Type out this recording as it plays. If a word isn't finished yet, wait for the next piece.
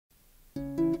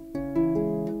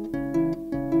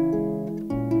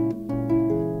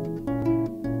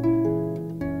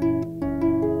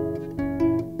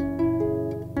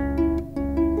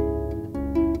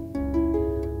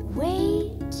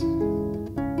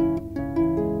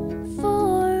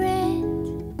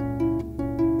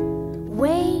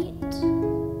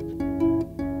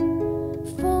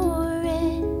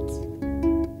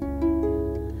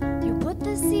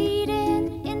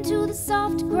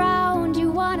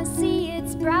wanna see it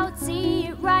sprout, see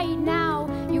it right now.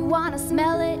 You wanna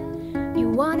smell it, you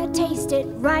wanna taste it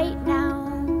right now.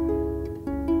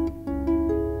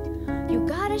 You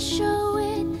gotta show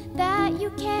it that you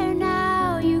care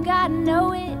now. You gotta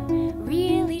know it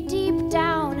really deep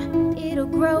down. It'll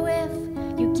grow if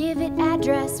you give it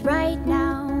address right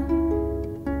now.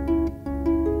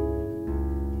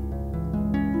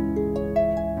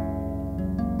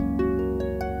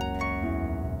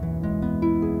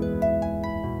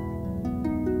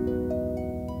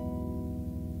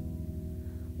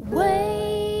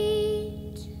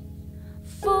 Wait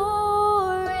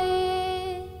for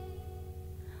it.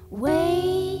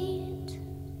 Wait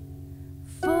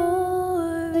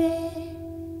for it.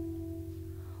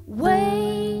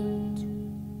 Wait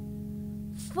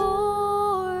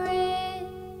for it.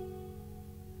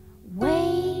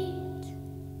 Wait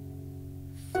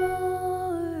for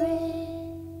it.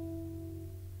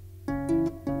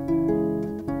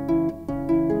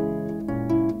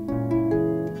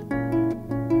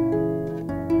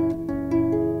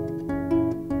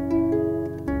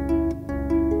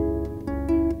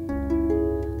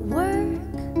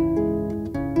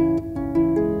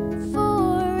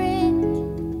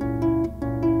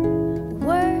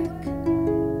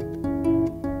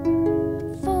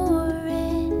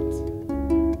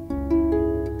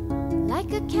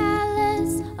 Like a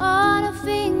callus on a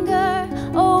finger,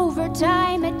 over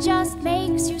time it just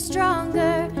makes you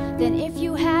stronger than if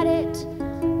you had it,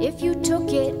 if you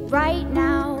took it right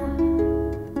now.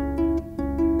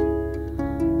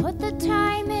 Put the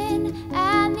time in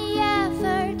and the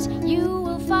effort, you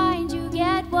will find you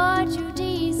get what you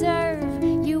deserve.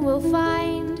 You will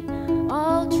find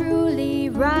all truly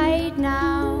right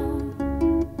now.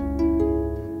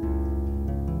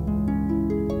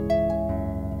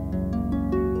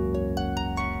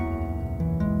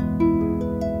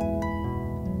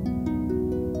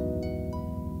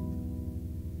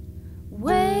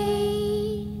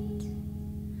 Wait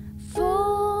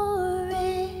for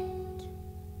it.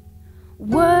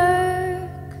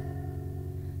 Work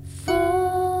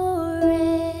for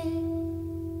it.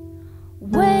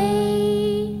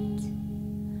 Wait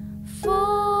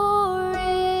for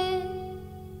it.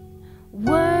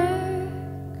 Work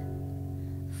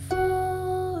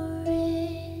for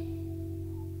it.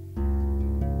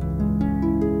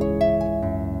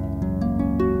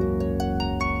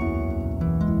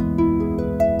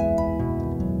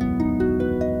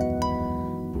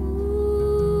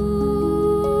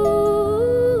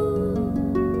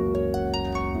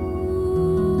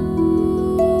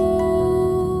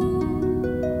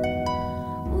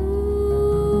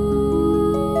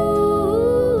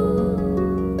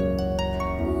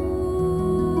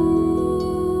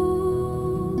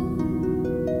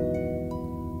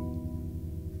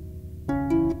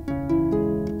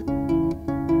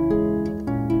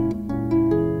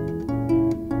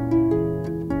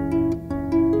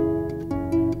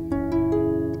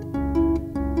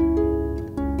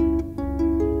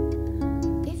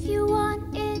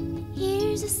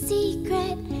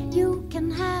 You can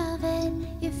have it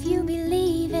if you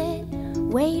believe it.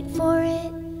 Wait for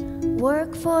it,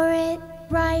 work for it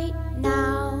right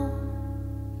now.